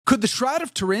Could the Shroud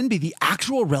of Turin be the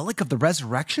actual relic of the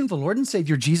resurrection of the Lord and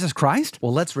Savior Jesus Christ?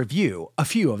 Well, let's review a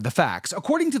few of the facts.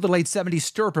 According to the late 70s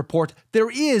Stirrup Report, there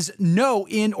is no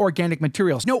inorganic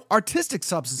materials, no artistic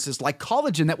substances like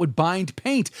collagen that would bind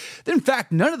paint. In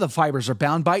fact, none of the fibers are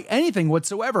bound by anything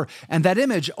whatsoever, and that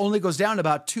image only goes down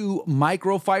about 2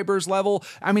 microfibers level.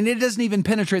 I mean, it doesn't even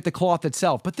penetrate the cloth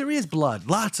itself, but there is blood,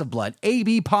 lots of blood,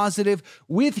 AB positive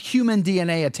with human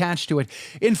DNA attached to it.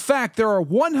 In fact, there are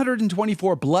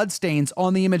 124 blood stains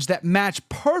on the image that match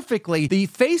perfectly the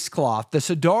face cloth, the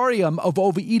Sudarium of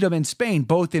Oviedo in Spain,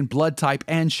 both in blood type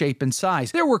and shape and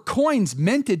size. There were coins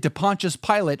minted to Pontius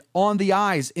Pilate on the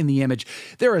eyes in the image.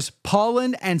 There is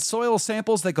pollen and soil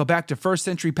samples that go back to 1st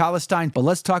century Palestine, but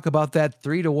let's talk about that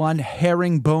 3-to-1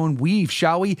 herringbone weave,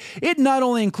 shall we? It not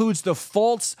only includes the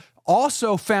faults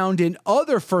also found in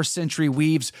other 1st century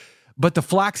weaves, but the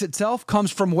flax itself comes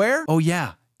from where? Oh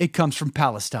yeah, it comes from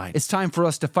Palestine. It's time for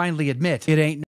us to finally admit it ain't